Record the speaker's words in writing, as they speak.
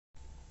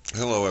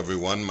Hello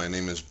everyone, my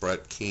name is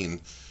Brett Keane,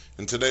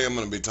 and today I'm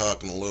going to be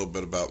talking a little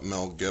bit about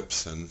Mel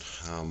Gibson,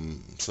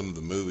 some of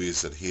the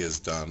movies that he has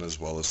done, as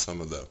well as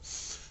some of the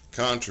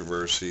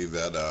controversy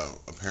that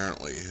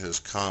apparently his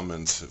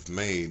comments have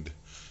made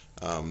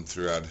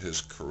throughout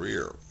his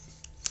career.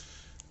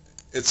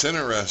 It's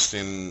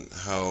interesting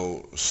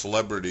how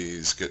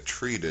celebrities get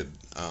treated.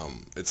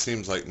 It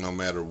seems like no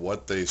matter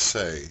what they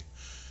say,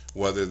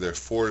 whether they're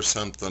for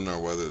something or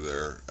whether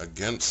they're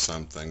against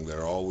something,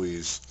 they're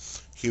always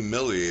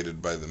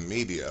humiliated by the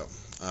media,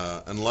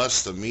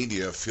 unless the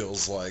media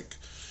feels like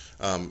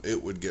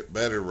it would get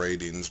better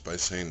ratings by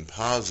saying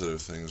positive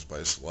things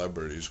by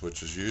celebrities,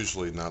 which is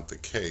usually not the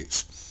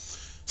case.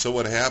 So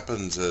what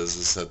happens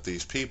is that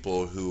these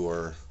people who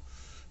are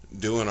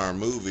doing our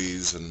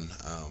movies and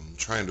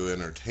trying to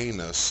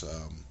entertain us,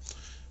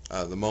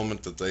 the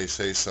moment that they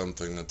say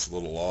something that's a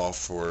little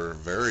off or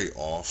very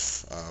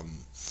off,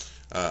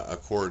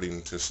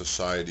 according to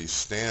society's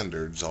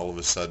standards, all of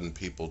a sudden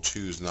people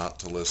choose not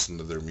to listen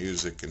to their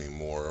music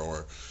anymore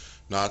or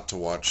not to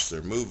watch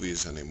their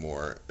movies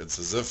anymore. It's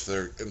as if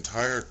their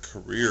entire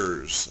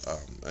careers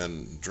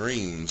and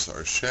dreams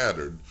are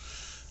shattered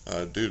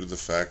due to the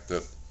fact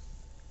that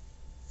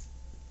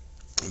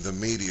the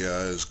media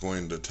is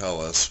going to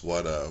tell us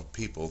what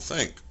people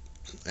think.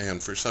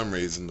 And for some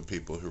reason, the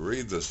people who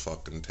read this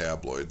fucking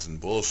tabloids and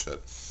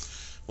bullshit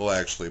will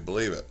actually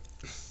believe it.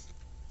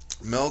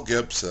 Mel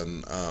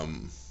Gibson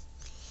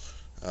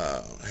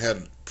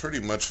had pretty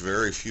much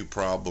very few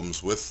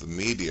problems with the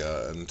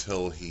media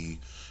until he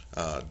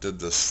did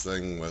this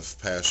thing with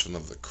Passion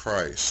of the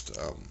Christ.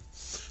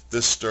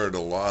 This stirred a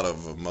lot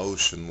of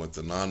emotion with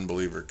the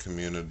non-believer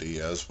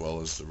community as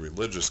well as the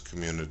religious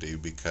community,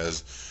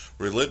 because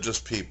religious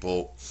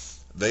people,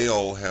 they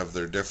all have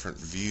their different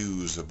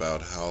views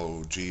about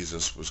how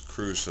Jesus was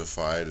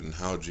crucified and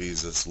how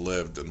Jesus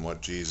lived and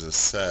what Jesus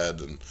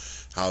said and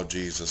how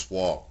Jesus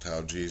walked,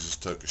 how Jesus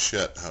took a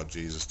shit, how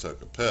Jesus took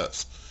a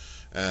piss.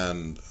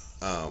 And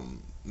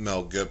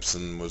Mel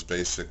Gibson was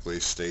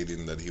basically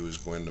stating that he was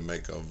going to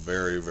make a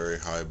very, very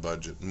high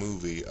budget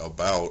movie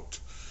about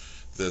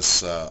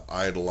this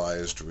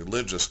idolized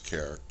religious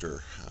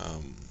character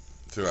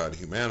throughout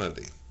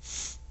humanity.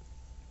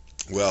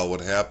 Well,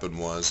 what happened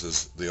was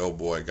is the old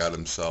boy got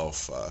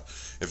himself,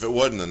 if it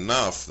wasn't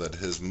enough that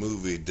his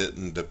movie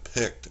didn't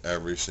depict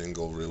every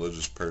single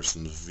religious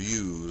person's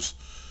views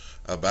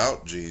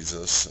about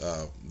Jesus,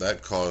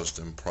 that caused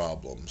him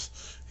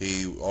problems.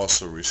 He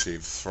also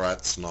received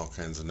threats and all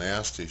kinds of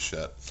nasty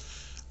shit.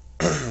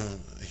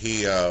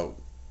 He had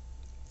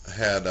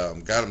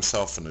got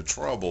himself into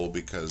trouble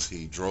because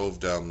he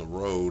drove down the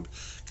road,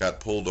 got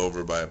pulled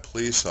over by a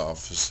police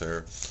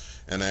officer,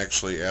 and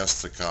actually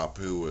asked the cop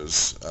who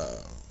was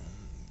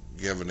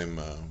giving him,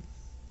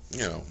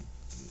 you know,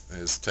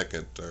 his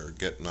ticket or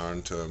getting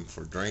on to him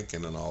for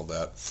drinking and all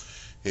that.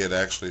 He had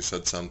actually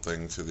said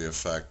something to the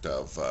effect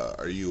of,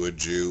 "Are you a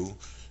Jew?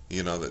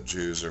 You know that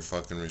Jews are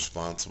fucking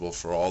responsible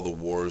for all the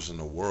wars in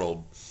the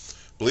world."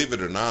 Believe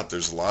it or not,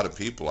 there's a lot of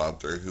people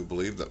out there who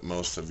believe that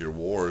most of your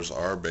wars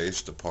are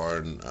based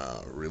upon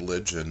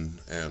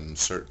religion and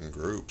certain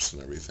groups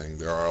and everything.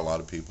 There are a lot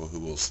of people who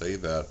will say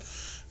that,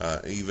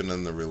 even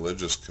in the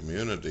religious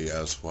community,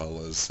 as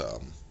well as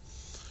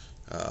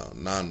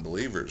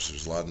non-believers.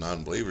 There's a lot of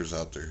non-believers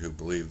out there who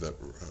believe that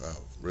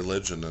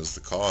religion is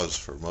the cause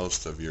for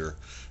most of your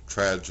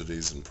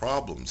tragedies and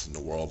problems in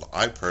the world.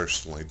 I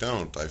personally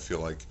don't. I feel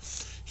like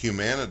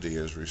humanity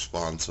is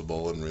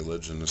responsible and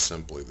religion is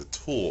simply the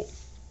tool.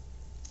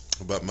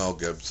 But Mel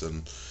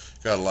Gibson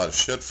got a lot of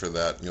shit for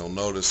that, and you'll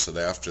notice that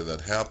after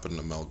that happened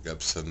to Mel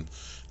Gibson,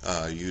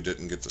 you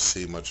didn't get to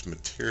see much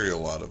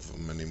material out of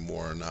him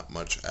anymore, not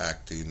much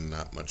acting,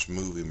 not much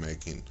movie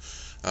making.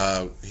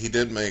 He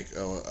did make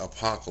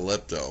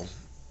Apocalypto,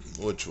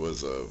 which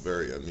was a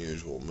very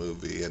unusual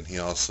movie, and he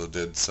also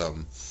did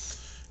some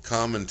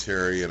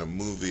commentary in a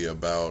movie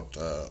about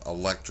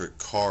electric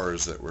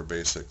cars that were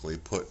basically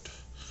put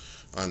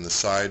on the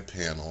side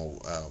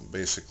panel,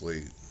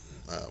 basically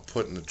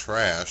put in the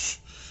trash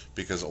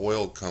because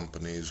oil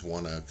companies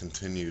want to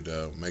continue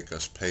to make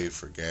us pay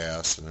for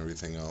gas and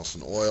everything else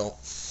and oil,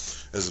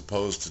 as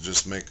opposed to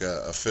just make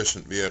a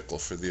efficient vehicle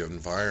for the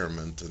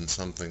environment and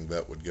something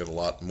that would get a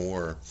lot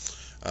more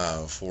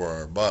for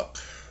our buck.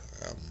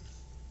 Um,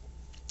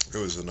 it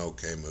was an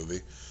okay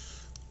movie.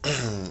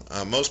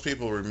 Most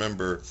people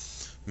remember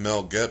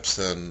Mel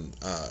Gibson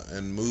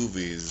in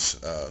movies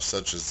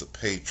such as The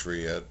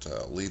Patriot,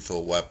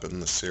 Lethal Weapon,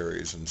 the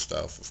series and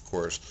stuff. Of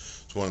course,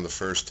 it's one of the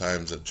first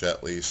times that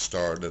Jet Li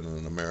starred in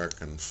an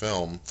American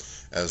film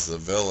as the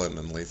villain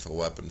in Lethal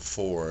Weapon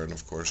 4, and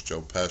of course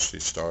Joe Pesci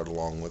starred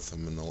along with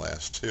him in the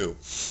last two.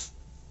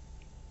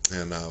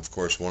 And of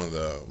course, one of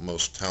the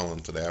most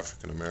talented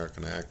African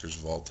American actors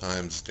of all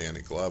time is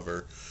Danny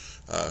Glover,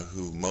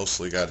 who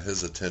mostly got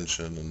his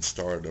attention and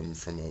stardom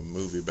from a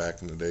movie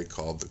back in the day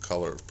called The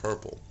Color of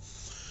Purple.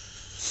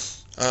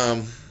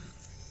 Um,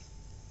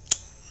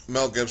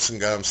 Mel Gibson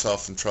got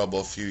himself in trouble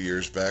a few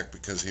years back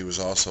because he was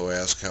also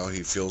asked how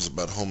he feels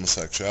about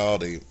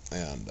homosexuality,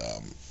 and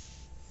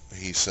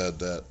he said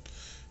that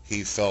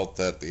he felt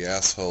that the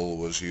asshole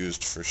was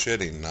used for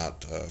shitting,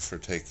 not for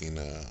taking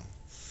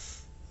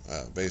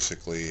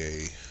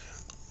basically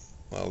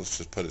well, let's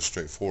just put it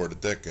straightforward, a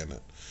dick in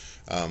it.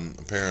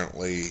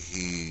 Apparently,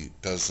 he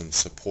doesn't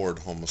support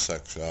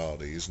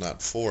homosexuality. He's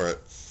not for it.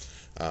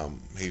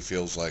 He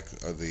feels like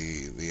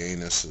the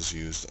anus is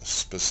used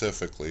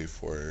specifically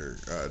for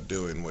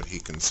doing what he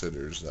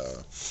considers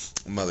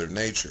Mother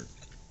Nature.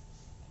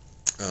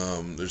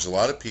 There's a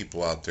lot of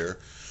people out there,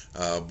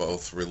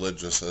 both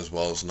religious as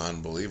well as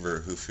non-believer,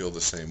 who feel the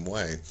same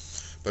way.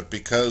 But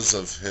because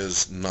of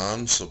his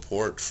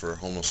non-support for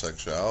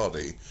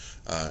homosexuality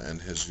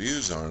and his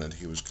views on it,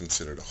 he was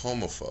considered a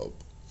homophobe.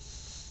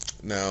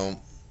 Now,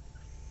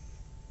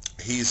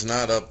 he's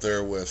not up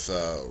there with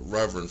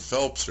Reverend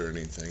Phelps or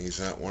anything. He's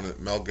not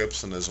Mel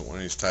Gibson isn't one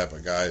of these type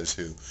of guys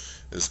who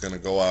is going to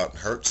go out and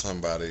hurt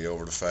somebody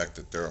over the fact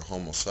that they're a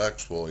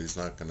homosexual. He's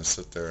not going to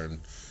sit there and,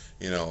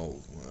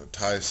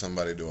 tie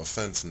somebody to a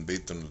fence and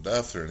beat them to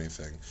death or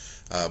anything.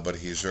 But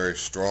he's very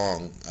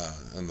strong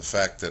in the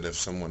fact that if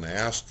someone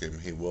asks him,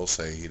 he will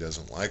say he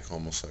doesn't like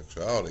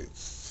homosexuality.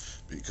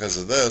 Because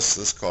of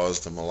this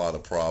caused him a lot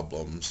of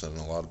problems, and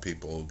a lot of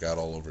people got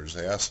all over his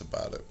ass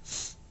about it.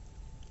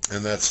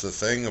 And that's the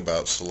thing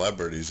about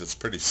celebrities. It's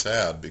pretty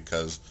sad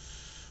because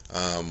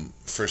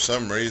for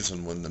some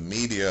reason when the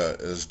media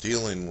is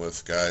dealing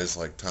with guys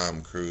like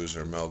Tom Cruise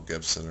or Mel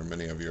Gibson or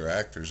many of your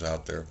actors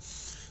out there,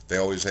 they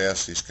always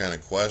ask these kind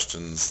of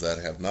questions that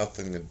have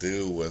nothing to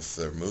do with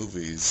their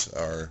movies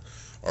or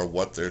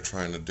what they're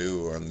trying to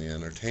do on the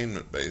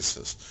entertainment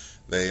basis.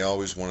 They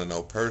always want to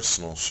know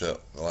personal shit,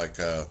 like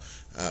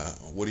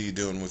what are you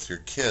doing with your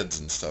kids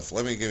and stuff.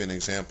 Let me give you an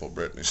example.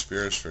 Britney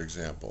Spears, for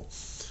example.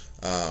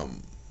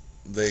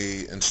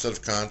 They, instead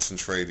of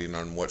concentrating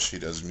on what she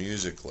does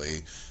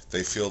musically,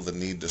 they feel the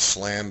need to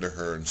slander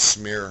her and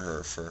smear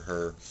her for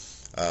her.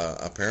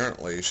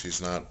 Apparently,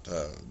 she's not,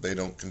 they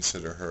don't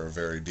consider her a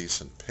very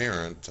decent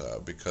parent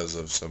because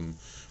of some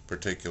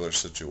particular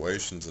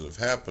situations that have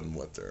happened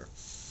with her.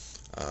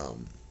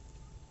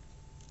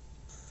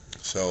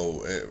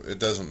 So it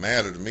doesn't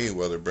matter to me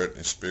whether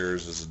Britney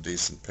Spears is a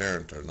decent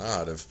parent or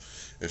not. If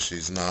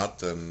she's not,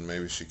 then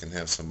maybe she can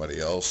have somebody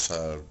else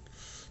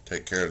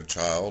take care of the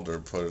child or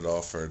put it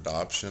off for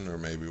adoption or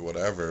maybe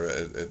whatever.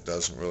 It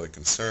doesn't really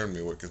concern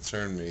me. What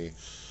concerned me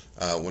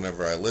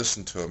whenever I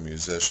listen to a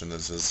musician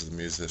is the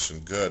musician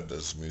good?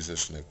 Does the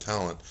musician have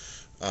talent?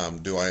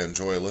 Do I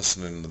enjoy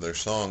listening to their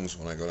songs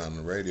when I go down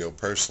the radio?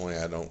 Personally,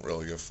 I don't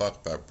really give a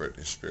fuck about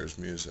Britney Spears'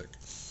 music.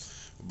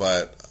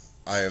 But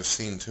I have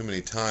seen too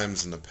many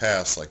times in the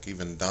past, like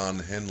even Don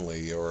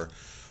Henley or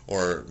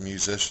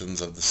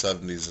musicians of the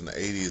 70s and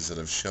 80s that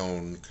have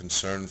shown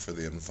concern for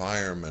the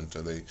environment,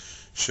 or they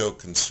show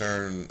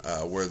concern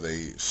where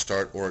they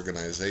start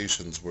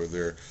organizations where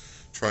they're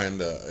trying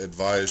to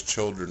advise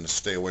children to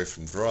stay away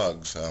from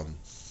drugs.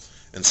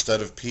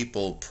 Instead of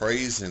people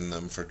praising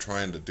them for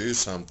trying to do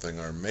something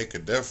or make a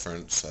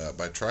difference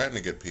by trying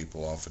to get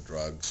people off of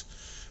drugs,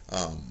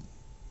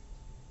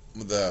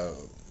 the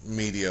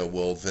media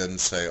will then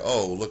say,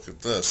 oh, look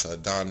at this,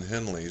 Don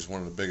Henley is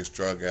one of the biggest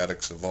drug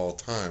addicts of all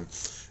time.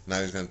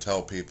 Now he's going to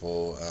tell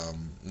people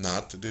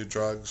not to do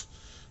drugs.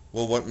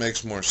 Well, what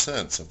makes more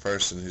sense? A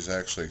person who's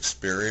actually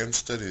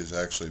experienced it, who's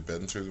actually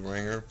been through the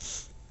ringer,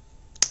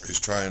 who's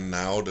trying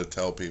now to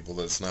tell people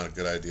that it's not a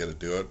good idea to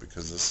do it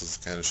because this is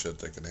the kind of shit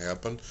that can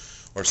happen,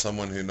 or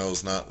someone who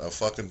knows not a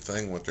fucking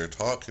thing what they're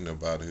talking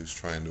about who's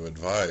trying to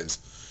advise.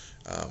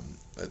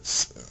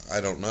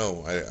 I don't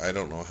know. I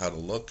don't know how to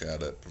look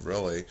at it,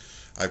 really.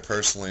 I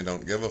personally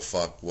don't give a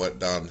fuck what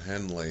Don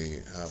Henley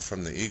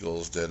from the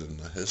Eagles did in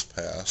his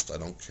past. I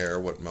don't care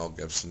what Mel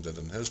Gibson did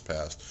in his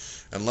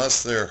past.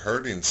 Unless they're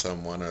hurting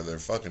someone or they're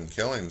fucking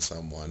killing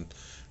someone,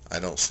 I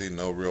don't see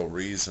no real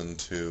reason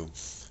to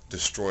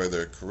destroy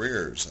their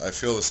careers. I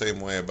feel the same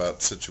way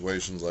about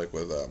situations like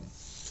with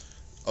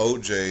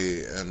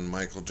O.J. and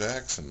Michael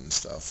Jackson and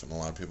stuff, and a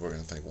lot of people are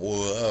going to think,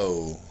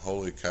 whoa,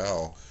 holy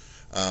cow.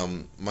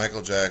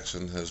 Michael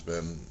Jackson has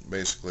been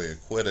basically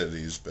acquitted.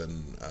 He's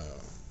been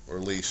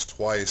released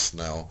twice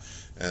now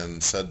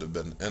and said to have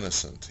been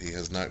innocent. He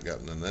has not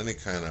gotten in any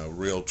kind of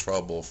real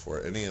trouble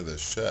for any of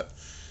this shit.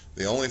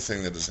 The only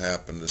thing that has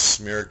happened is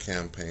smear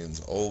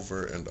campaigns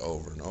over and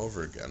over and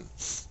over again.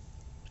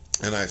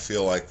 And I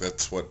feel like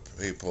that's what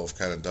people have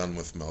kind of done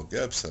with Mel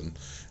Gibson,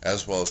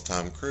 as well as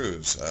Tom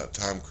Cruise.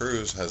 Tom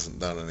Cruise hasn't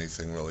done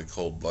anything really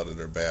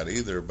cold-blooded or bad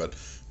either, but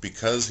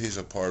because he's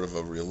a part of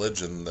a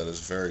religion that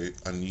is very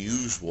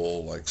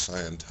unusual, like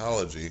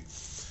Scientology,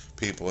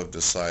 people have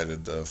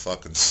decided to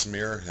fucking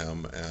smear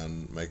him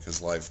and make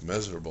his life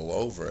miserable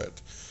over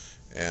it.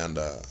 And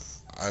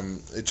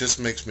it just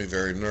makes me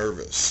very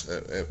nervous.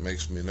 It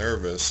makes me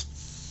nervous.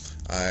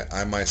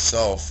 I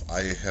myself,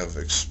 I have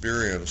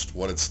experienced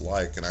what it's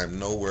like, and I'm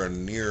nowhere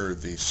near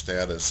the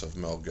status of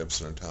Mel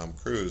Gibson or Tom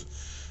Cruise,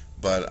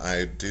 but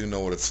I do know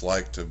what it's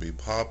like to be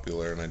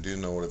popular, and I do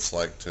know what it's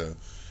like to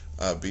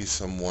be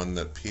someone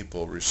that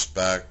people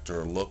respect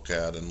or look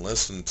at and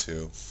listen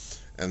to,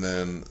 and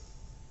then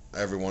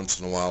every once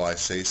in a while I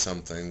say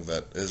something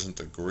that isn't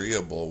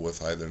agreeable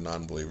with either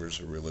non-believers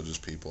or religious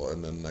people,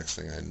 and then next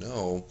thing I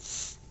know,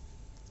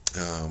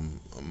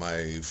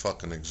 my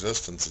fucking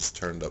existence is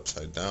turned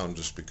upside down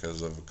just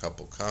because of a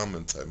couple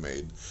comments I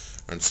made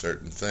on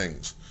certain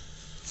things.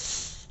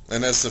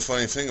 And that's the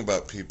funny thing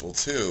about people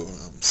too.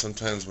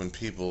 Sometimes when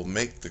people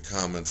make the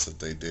comments that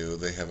they do,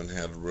 they haven't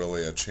had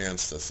really a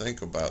chance to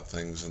think about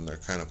things, and they're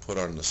kind of put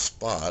on the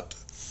spot,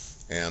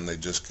 and they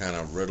just kind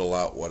of riddle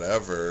out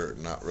whatever,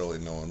 not really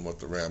knowing what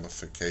the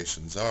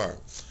ramifications are.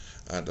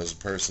 Does a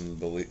person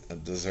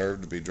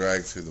deserve to be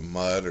dragged through the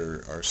mud,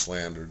 or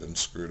slandered and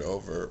screwed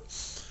over?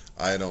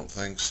 I don't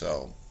think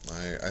so.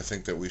 I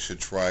think that we should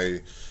try,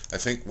 I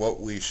think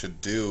what we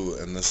should do,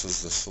 and this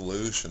is the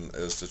solution,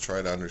 is to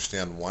try to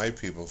understand why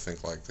people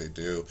think like they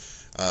do.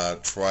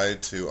 Try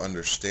to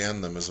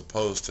understand them as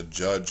opposed to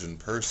judge and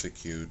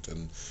persecute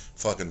and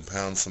fucking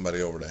pound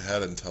somebody over the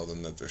head and tell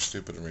them that they're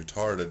stupid and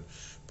retarded.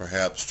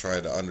 Perhaps try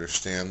to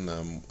understand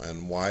them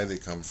and why they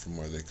come from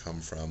where they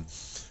come from,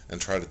 and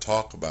try to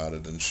talk about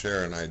it and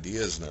share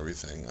ideas and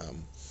everything.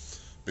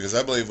 Because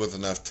I believe with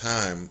enough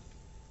time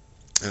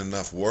and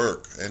enough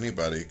work,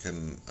 anybody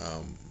can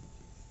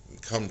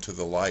come to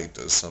the light,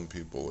 as some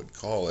people would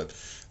call it.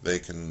 They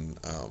can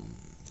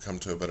come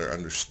to a better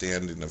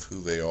understanding of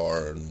who they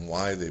are and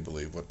why they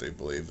believe what they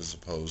believe, as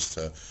opposed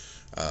to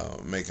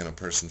making a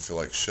person feel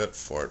like shit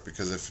for it.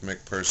 Because if you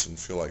make a person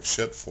feel like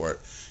shit for it,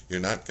 you're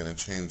not going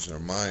to change their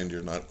mind.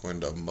 You're not going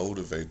to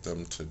motivate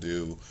them to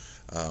do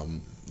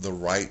the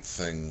right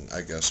thing,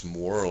 I guess,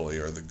 morally,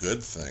 or the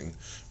good thing,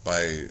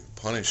 by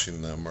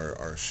punishing them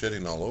or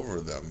shitting all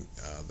over them.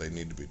 They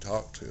need to be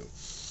talked to.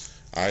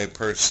 I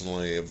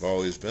personally have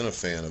always been a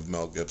fan of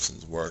Mel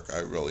Gibson's work. I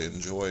really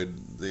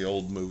enjoyed the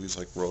old movies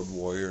like Road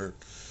Warrior,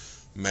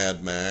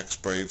 Mad Max,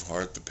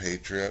 Braveheart, The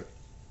Patriot,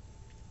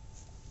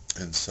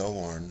 and so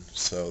on.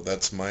 So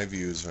that's my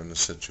views on the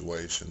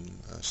situation.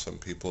 Some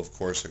people, of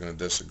course, are going to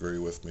disagree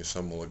with me.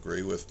 Some will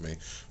agree with me.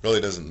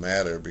 Really doesn't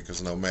matter,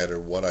 because no matter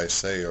what I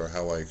say or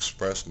how I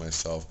express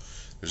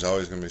myself, there's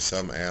always going to be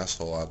some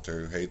asshole out there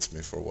who hates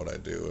me for what I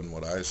do and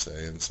what I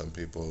say, and some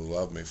people who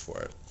love me for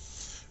it.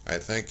 I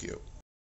thank you.